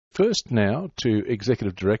First now to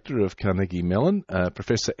Executive Director of Carnegie Mellon,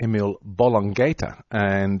 Professor Emil Bolongaita.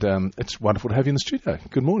 And it's wonderful to have you in the studio.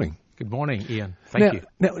 Good morning. Good morning, Ian. Thank you.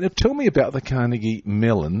 Now, tell me about the Carnegie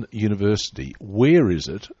Mellon University. Where is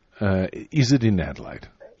it? Is it in Adelaide?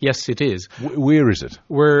 Yes, it is. Where is it?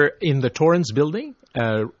 We're in the Torrens building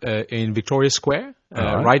in Victoria Square,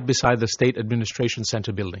 right beside the State Administration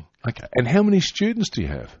Centre building. Okay. And how many students do you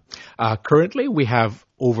have? Currently, we have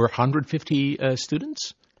over 150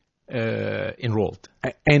 students enrolled.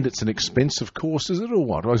 And it's an expensive course, is it, or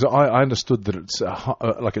what? I understood that it's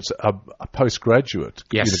a postgraduate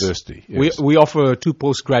university. Yes. We offer two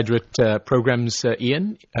postgraduate programs,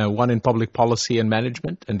 Ian, one in public policy and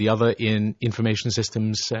management and the other in information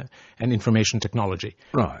systems and information technology.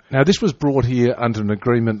 Right. Now, this was brought here under an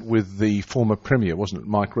agreement with the former Premier, wasn't it,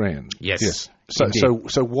 Mike Rann? Yes.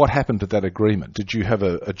 So what happened to that agreement? Did you have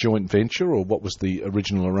a joint venture, or what was the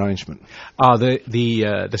original arrangement?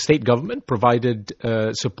 The state government provided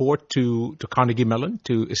support to Carnegie Mellon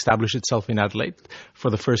to establish itself in Adelaide for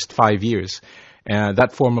the first 5 years.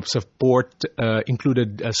 That form of support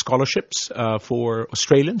included scholarships for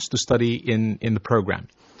Australians to study in the program.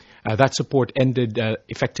 That support ended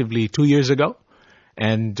effectively 2 years ago,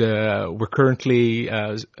 and we're currently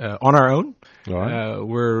on our own.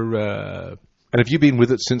 Right. And have you been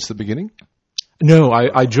with it since the beginning? No,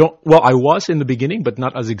 I was in the beginning, but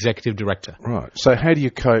not as executive director. Right. So how do you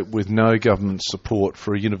cope with no government support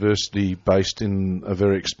for a university based in a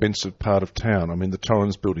very expensive part of town? I mean, the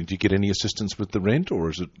Torrens building, do you get any assistance with the rent, or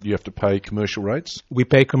is it you have to pay commercial rates? We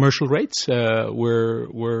pay commercial rates. We're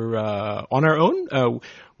on our own.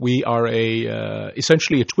 We are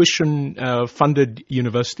essentially a tuition-funded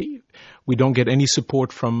university. We don't get any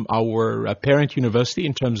support from our parent university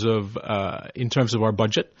in terms of our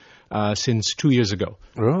budget since 2 years ago.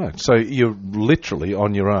 Right. So you're literally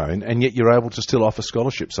on your own, and yet you're able to still offer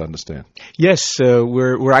scholarships, I understand. Yes,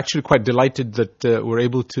 we're actually quite delighted that we're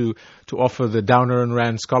able to offer the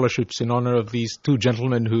downerrann scholarships in honor of these two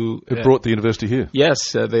gentlemen who brought the university here.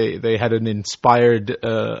 Yes, they had an inspired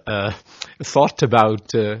thought about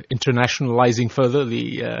internationalizing further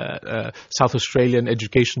the South Australian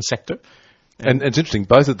education sector. And it's interesting,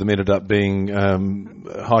 both of them ended up being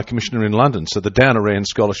High Commissioner in London, so the downerrann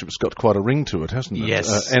scholarship's got quite a ring to it, hasn't it?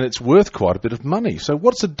 Yes. And it's worth quite a bit of money. So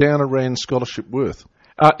what's a downerrann scholarship worth?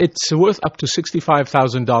 It's worth up to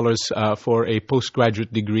 $65,000 for a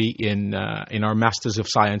postgraduate degree in our Masters of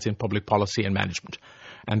Science in Public Policy and Management.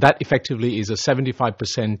 And that effectively is a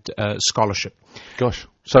 75% scholarship. Gosh.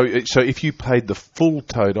 So if you paid the full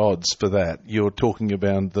tote odds for that, you're talking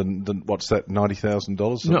about what's that,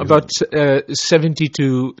 $90,000? No, about 70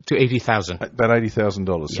 to 80,000. About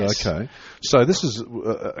 $80,000. Yes. Okay. So this is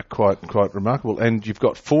quite remarkable. And you've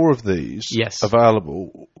got four of these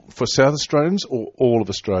available for South Australians or all of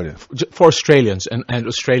Australia? For Australians and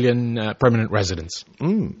Australian permanent residents.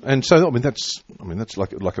 And so that's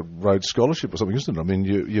like a Rhodes Scholarship or something, isn't it? I mean,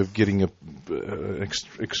 you're getting an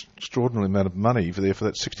extraordinary amount of money for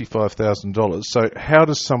that $65,000. So how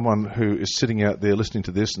does someone who is sitting out there listening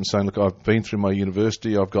to this and saying, look, I've been through my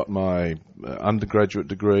university, I've got my undergraduate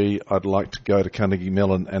degree, I'd like to go to Carnegie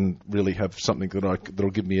Mellon and really have something that'll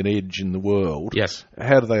give me an edge in the world. Yes.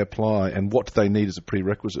 How do they apply, and what do they need as a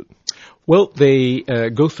prerequisite? Well, they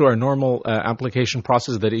go through our normal application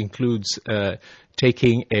process that includes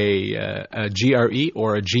taking a GRE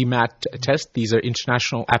or a GMAT test. These are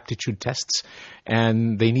international aptitude tests,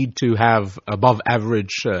 and they need to have above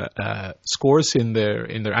average scores in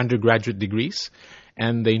their undergraduate degrees,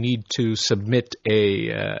 and they need to submit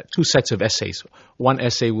two sets of essays. One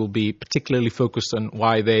essay will be particularly focused on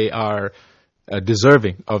why they are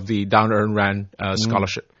deserving of the downerrann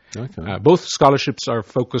scholarship. Okay. Both scholarships are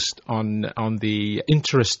focused on the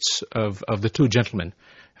interests of the two gentlemen.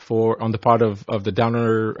 On the part of the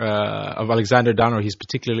Downer of Alexander Downer, he's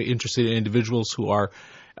particularly interested in individuals who are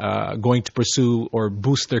going to pursue or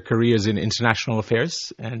boost their careers in international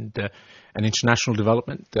affairs and international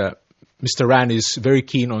development. Mr. Rann is very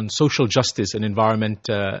keen on social justice and environment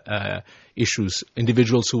issues,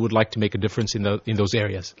 individuals who would like to make a difference in those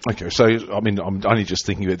areas. Okay, so I'm only just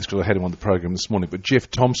thinking about this because I had him on the program this morning, but Jeff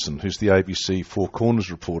Thompson, who's the ABC Four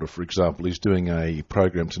Corners reporter, for example, is doing a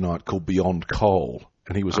program tonight called Beyond Coal,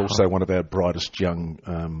 and he was also one of our brightest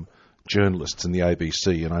young journalists in the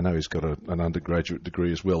ABC, and I know he's got an undergraduate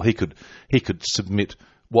degree as well. He could submit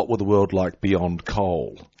what were the world like beyond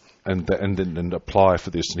coal, and then apply for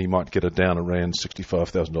this, and he might get a downerrann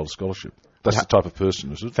 $65,000 scholarship. That's the type of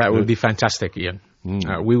person, is it? That would be fantastic, Ian.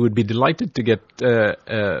 We would be delighted to get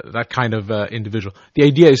that kind of individual. The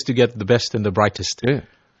idea is to get the best and the brightest. Yeah.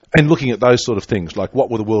 And looking at those sort of things, like what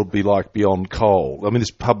will the world be like beyond coal? I mean,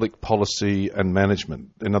 this public policy and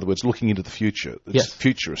management. In other words, looking into the future. It's Yes.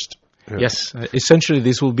 futurist. Yeah. Yes. Essentially,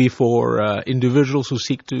 this will be for individuals who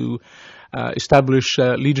seek to establish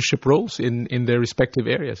leadership roles in their respective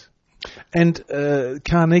areas. And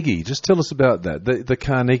Carnegie, just tell us about that. The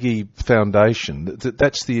Carnegie Foundation,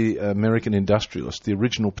 that's the American industrialist, the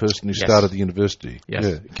original person who started the university. Yes.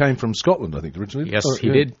 Yeah. He came from Scotland, I think, originally. Yes, he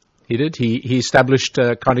did. He did. He established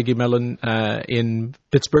Carnegie Mellon in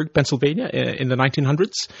Pittsburgh, Pennsylvania, in the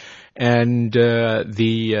 1900s, and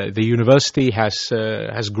the university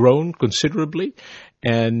has grown considerably.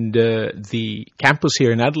 And the campus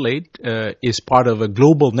here in Adelaide is part of a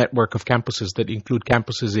global network of campuses that include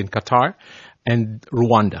campuses in Qatar and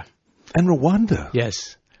Rwanda. And Rwanda?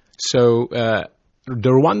 Yes. So the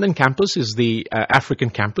Rwandan campus is the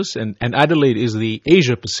African campus, and Adelaide is the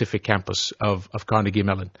Asia-Pacific campus of Carnegie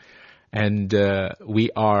Mellon. And we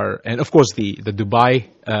are, and of course the Dubai,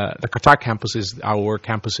 the Qatar campus is our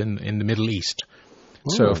campus in the Middle East.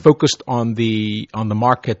 So focused on the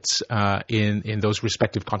markets in those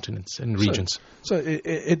respective continents and regions. So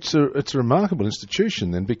it's a remarkable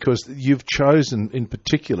institution then, because you've chosen in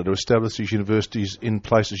particular to establish these universities in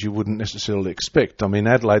places you wouldn't necessarily expect. I mean,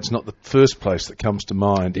 Adelaide's not the first place that comes to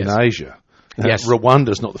mind in Asia. Yes.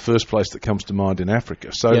 Rwanda's not the first place that comes to mind in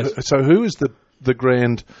Africa. So who is the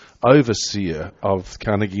grand overseer of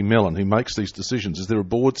Carnegie Mellon who makes these decisions? Is there a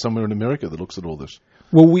board somewhere in America that looks at all this?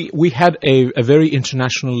 Well, we had a very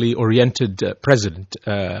internationally oriented president,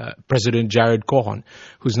 President Jared Cohen,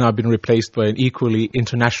 who's now been replaced by an equally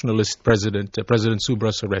internationalist president, President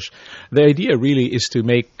Subra Suresh. The idea really is to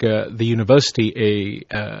make the university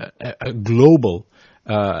a global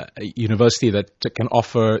university that can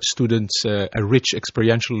offer students a rich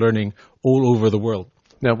experiential learning all over the world.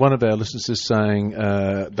 Now, one of our listeners is saying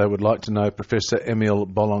they would like to know, Professor Emil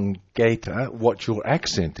Bolongaita, what your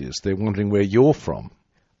accent is. They're wondering where you're from.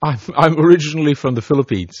 I'm originally from the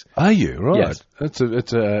Philippines. Are you? Right. Yes.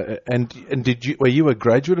 And were you a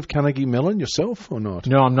graduate of Carnegie Mellon yourself or not?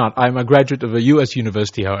 No, I'm not. I'm a graduate of a U.S.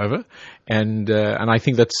 university, however, and I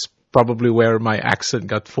think that's probably where my accent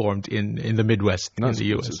got formed in the Midwest, in the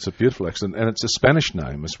U.S. It's a beautiful accent, and it's a Spanish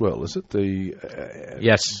name as well, is it?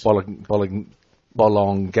 Yes.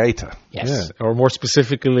 Bolongaita. Yes, or more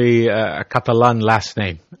specifically, a Catalan last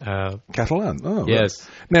name. Catalan, oh. Yes.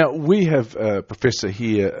 Right. Now, we have a professor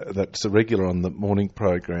here that's a regular on the morning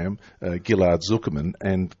program, Gillard Zuckerman,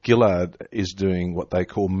 and Gillard is doing what they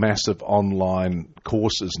call massive online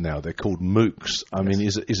courses now. They're called MOOCs. I mean,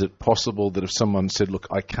 is it possible that if someone said, look,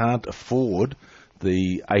 I can't afford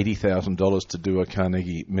the $80,000 to do a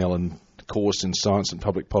Carnegie Mellon course in science and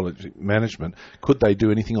public policy management, could they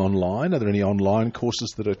do anything online? Are there any online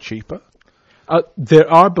courses that are cheaper? There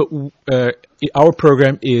are, but our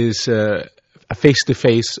program is a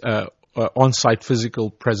face-to-face, on-site physical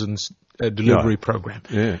presence delivery program.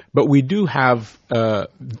 Yeah. But we do have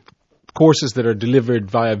courses that are delivered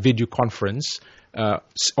via video conference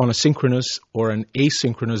on a synchronous or an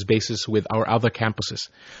asynchronous basis with our other campuses.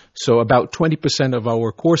 So about 20% of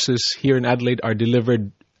our courses here in Adelaide are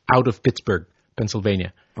delivered out of Pittsburgh,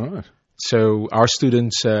 Pennsylvania. Right. So our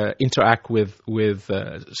students interact with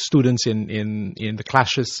students in the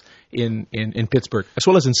classes in Pittsburgh, as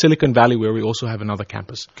well as in Silicon Valley, where we also have another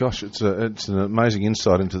campus. Gosh, it's an amazing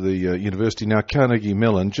insight into the university. Now, Carnegie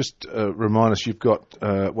Mellon, just remind us, you've got,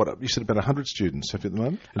 you said about 100 students, have you, at the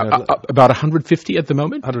moment? About 150 at the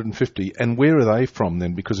moment. 150. And where are they from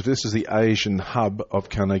then? Because if this is the Asian hub of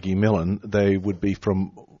Carnegie Mellon, they would be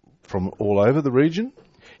from all over the region?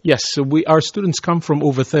 Yes, so our students come from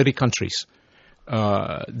over 30 countries.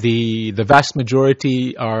 The vast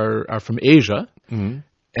majority are from Asia,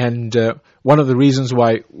 and one of the reasons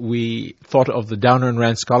why we thought of the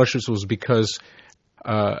downerrann scholarships was because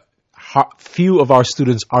few of our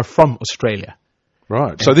students are from Australia.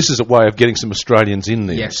 Right. So this is a way of getting some Australians in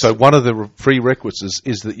there. Yes. So one of the prerequisites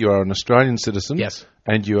is that you are an Australian citizen. Yes.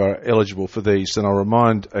 And you are eligible for these. And I'll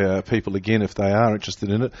remind people again, if they are interested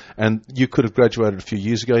in it, and you could have graduated a few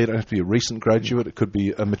years ago. You don't have to be a recent graduate. It could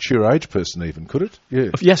be a mature age person even, could it?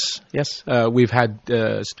 Yeah. Yes. We've had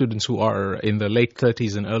students who are in the late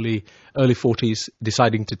 30s and early 40s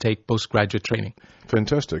deciding to take postgraduate training.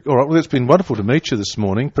 Fantastic. All right. Well, it's been wonderful to meet you this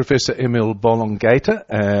morning, Professor Emil Bolongaita.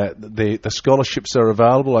 The scholarships are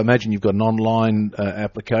available. I imagine you've got an online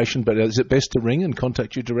application, but is it best to ring and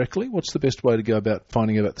contact you directly? What's the best way to go about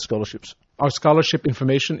finding out about the scholarships? Our scholarship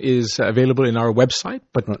information is available in our website,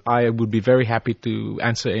 but I would be very happy to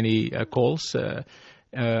answer any calls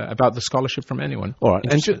about the scholarship from anyone. All right,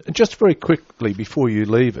 and just very quickly before you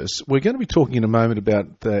leave us, we're going to be talking in a moment about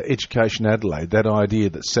Education Adelaide, that idea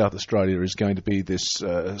that South Australia is going to be this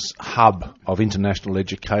hub of international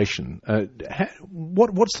education.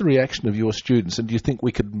 What's the reaction of your students, and do you think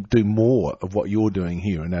we could do more of what you're doing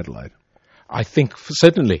here in Adelaide? I think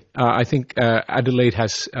certainly. I think Adelaide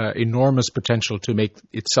has enormous potential to make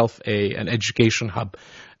itself an education hub.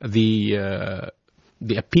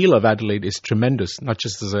 The appeal of Adelaide is tremendous, not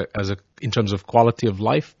just in terms of quality of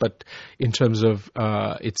life, but in terms of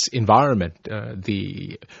its environment.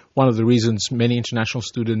 One of the reasons many international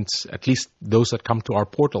students, at least those that come to our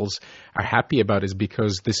portals, are happy about is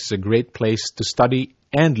because this is a great place to study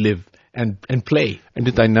and live and play. And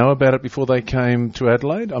did they know about it before they came to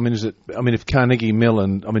Adelaide? I mean, if Carnegie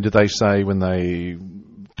Mellon, did they say when they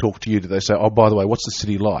talk to you, did they say, oh, by the way, what's the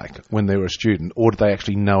city like, when they were a student, or did they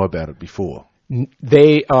actually know about it before?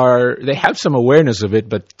 They have some awareness of it,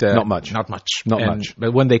 but not much.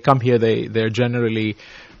 But when they come here, they're generally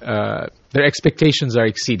their expectations are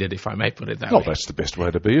exceeded, if I may put it that way. Oh, that's the best way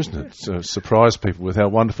to be, isn't it? To surprise people with how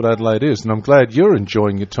wonderful Adelaide is. And I'm glad you're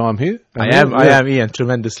enjoying your time here. I am, Ian,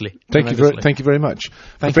 tremendously. Thank you very much.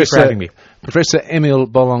 Thank you for having me. Professor Emil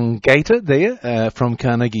Bolongaita there from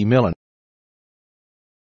Carnegie Mellon.